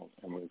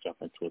 and we'll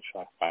jump into a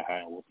track by her,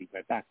 and we'll be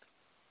right back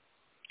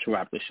to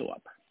wrap the show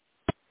up.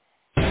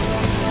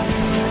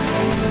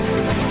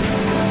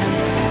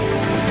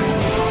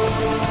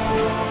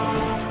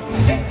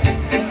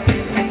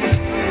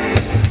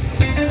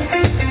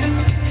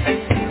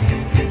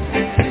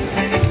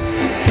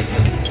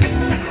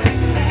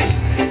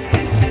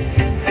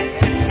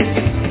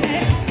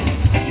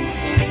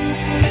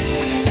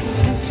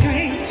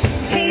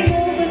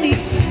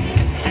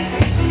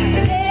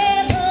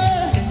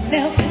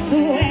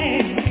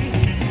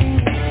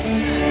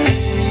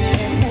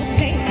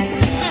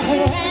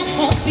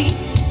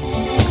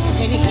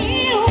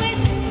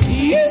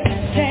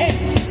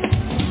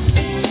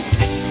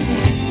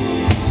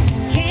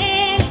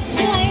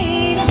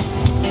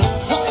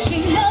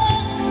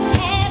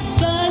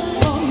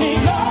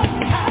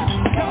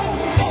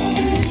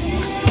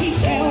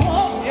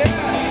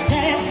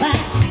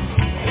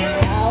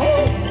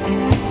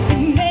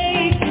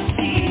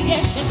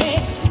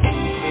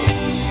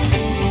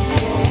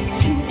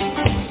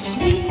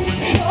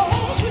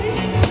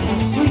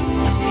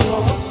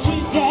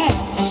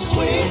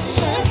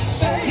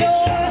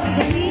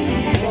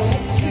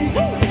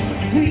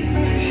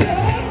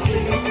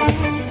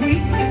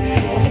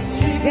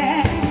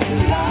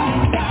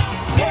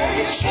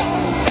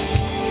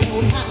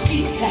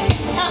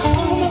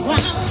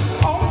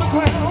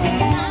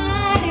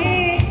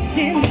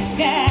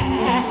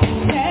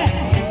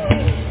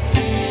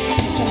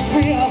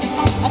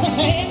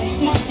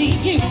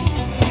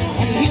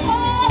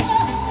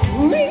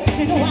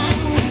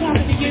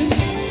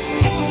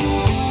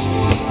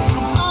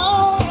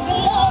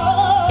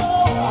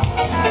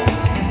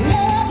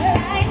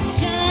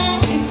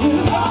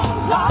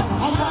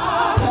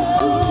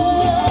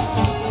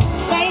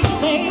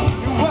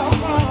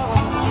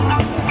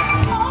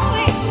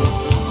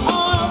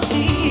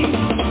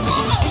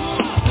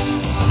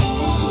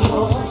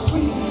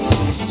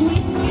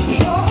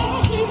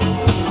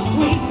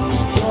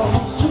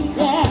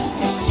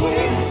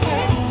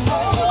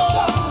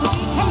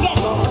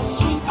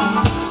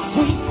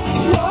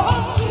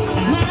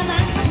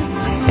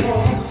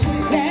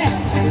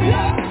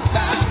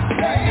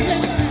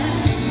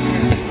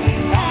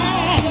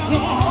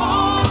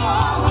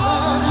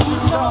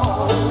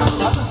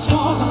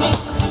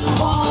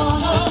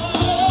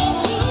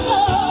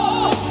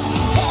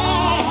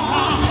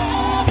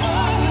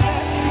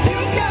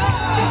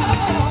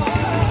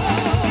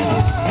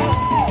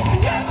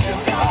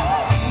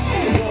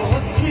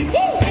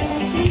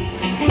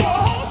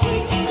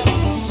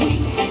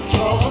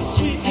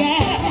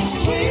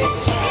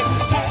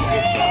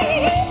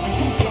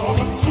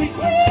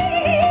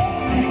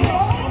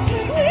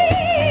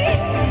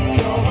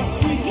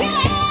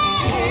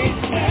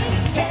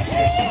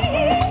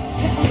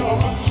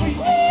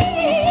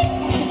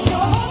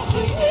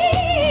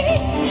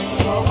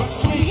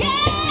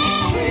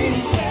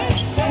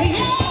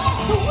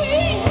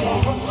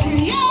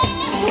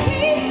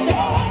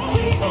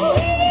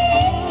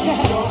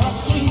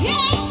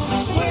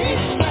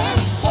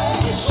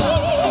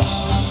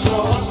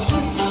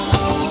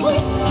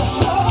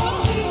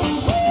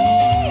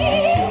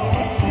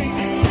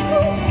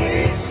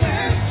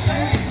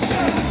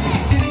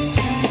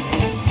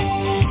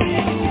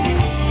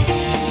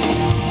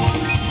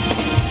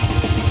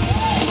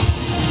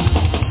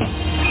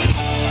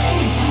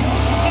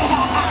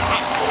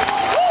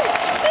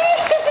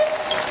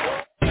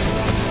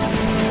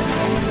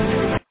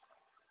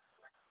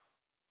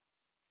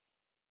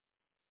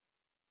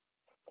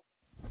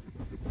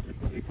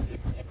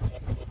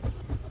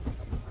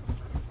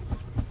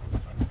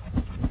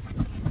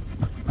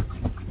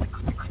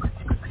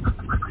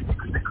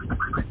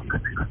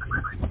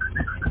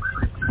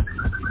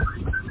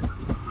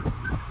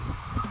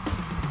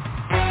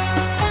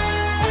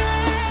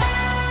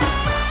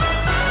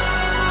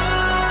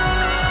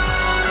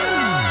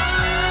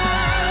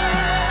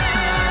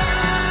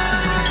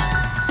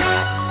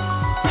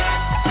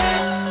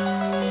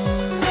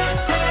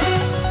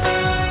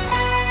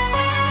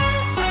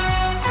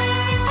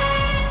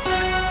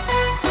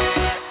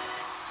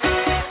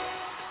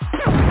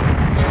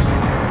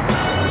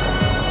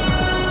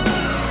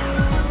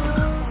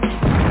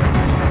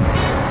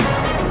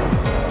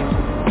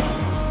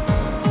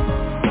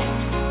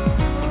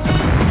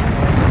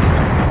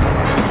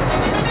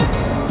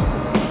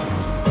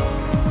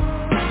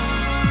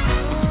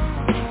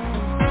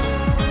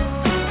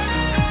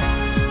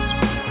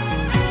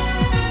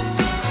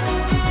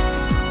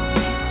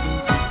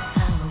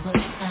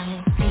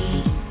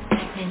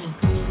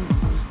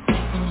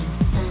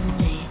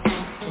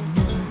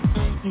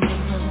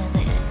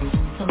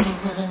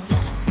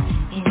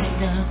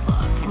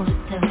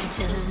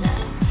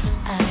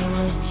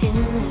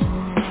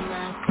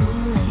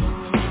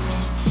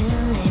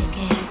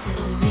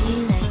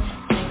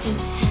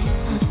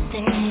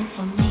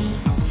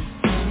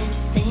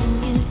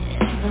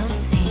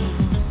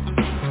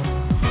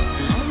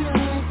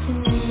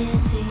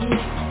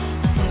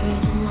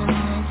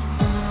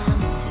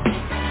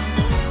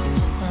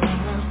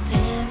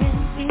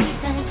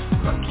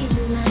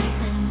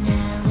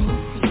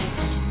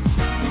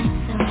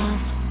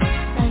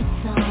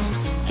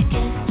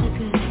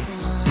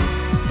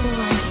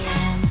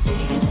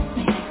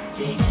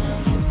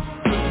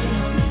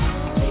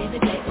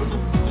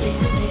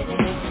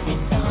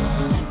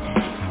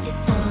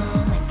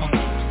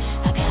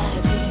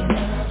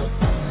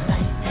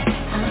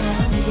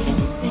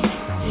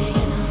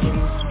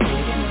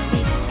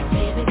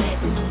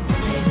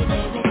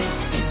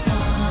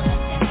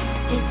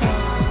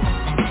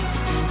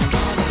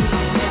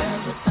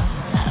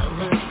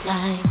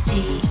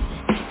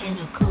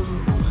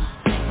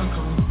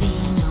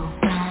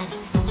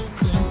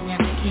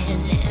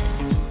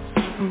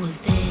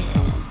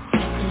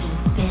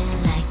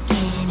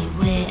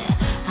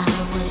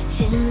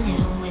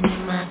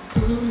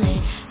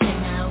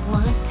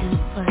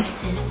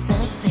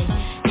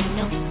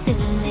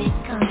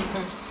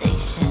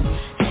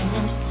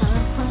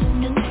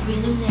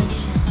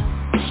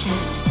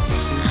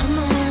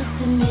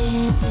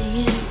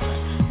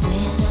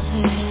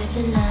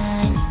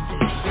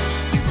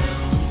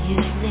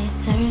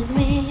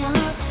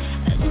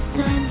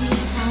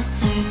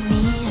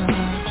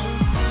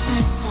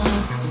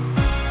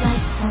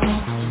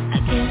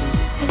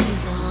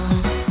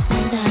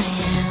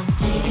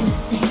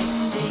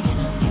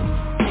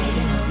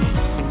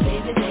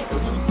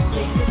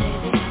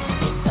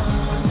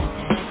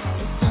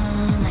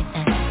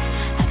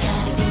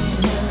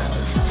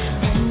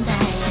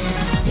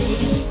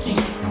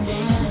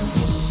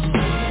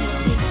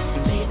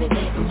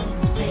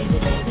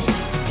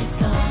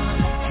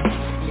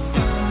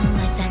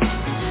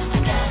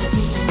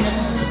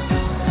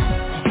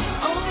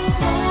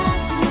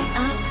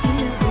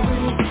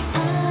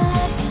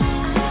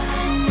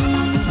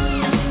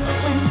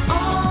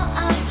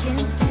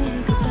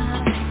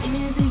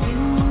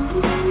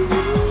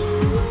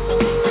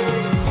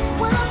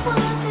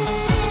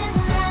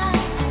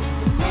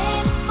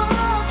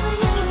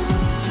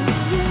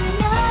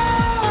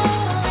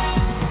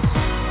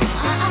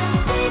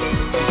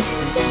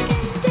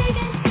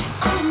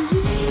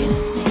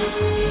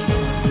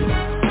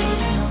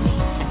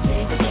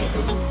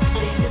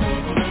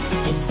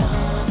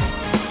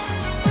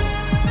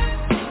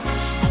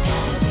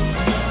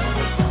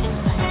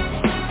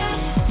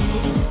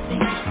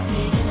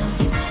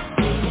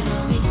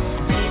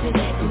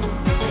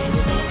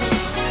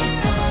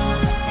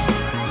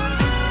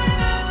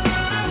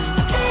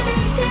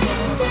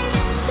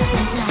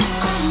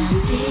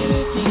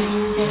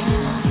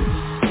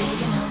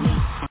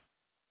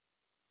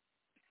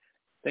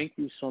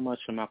 so much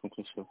for Malcom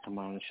Christopher coming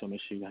on the show. Make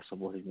sure you guys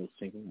support his new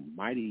single,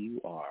 Mighty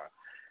You Are.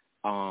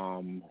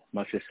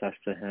 Much success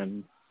to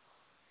him.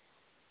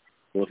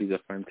 Well, if he's a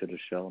friend to the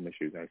show, make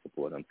sure you guys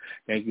support him.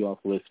 Thank you all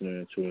for listening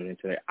and tuning in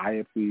today. I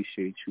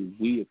appreciate you.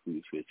 We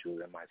appreciate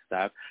you and my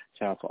staff.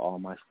 Shout out to all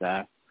my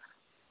staff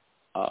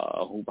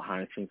who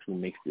behind the scenes who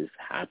makes this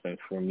happen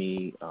for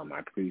me. I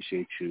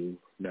appreciate you.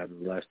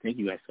 Nevertheless, thank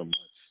you guys so much.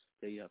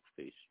 Stay up,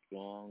 stay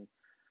strong.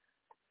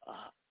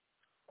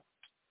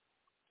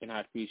 And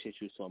I appreciate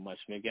you so much.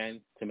 And again,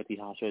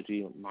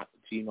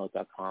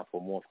 timothyhosho@gmail.com for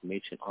more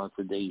information on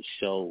today's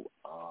show.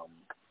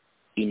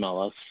 Email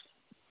us.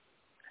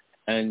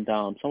 And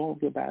someone will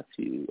get back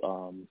to you.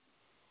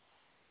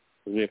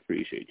 We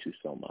appreciate you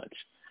so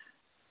much.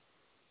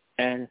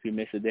 And if you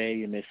miss a day,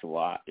 you miss a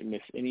lot. You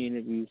miss any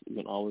interviews, you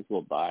can always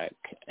go back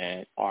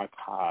and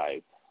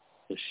archive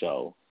the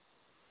show.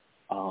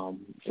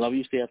 Love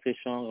you, stay up, stay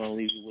strong. I'm going to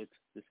leave you with,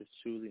 this is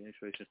truly an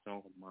inspiration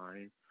song of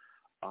mine.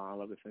 I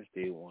love it since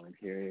day one.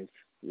 Here it is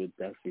with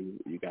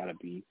Dusty, You Gotta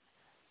Be.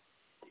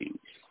 Peace.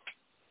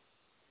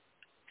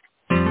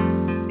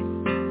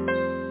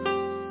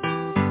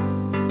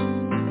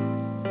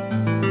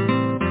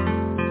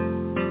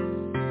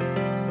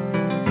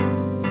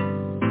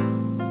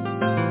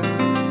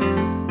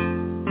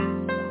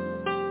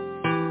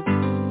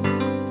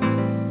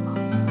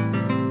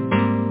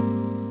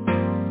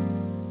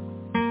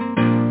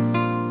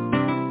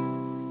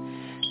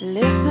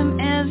 Listen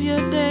as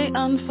your day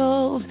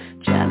unfolds.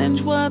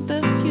 Challenge what the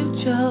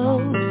future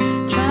holds.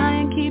 Try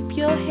and keep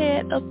your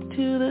head up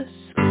to the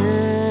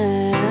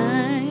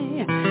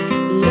sky.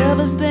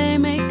 Lovers, they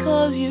may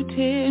cause you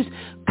tears.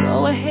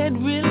 Go ahead,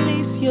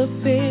 release your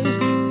fears.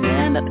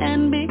 Stand up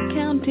and be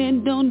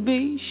counted. Don't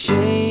be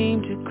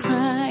ashamed to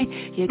cry.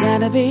 You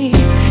gotta be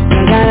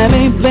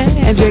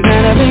bad. You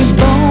gotta be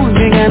bold.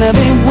 You gotta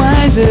be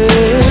wiser.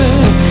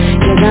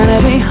 You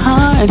gotta be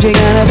hard. You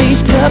gotta be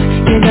tough.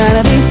 You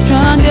gotta be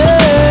stronger.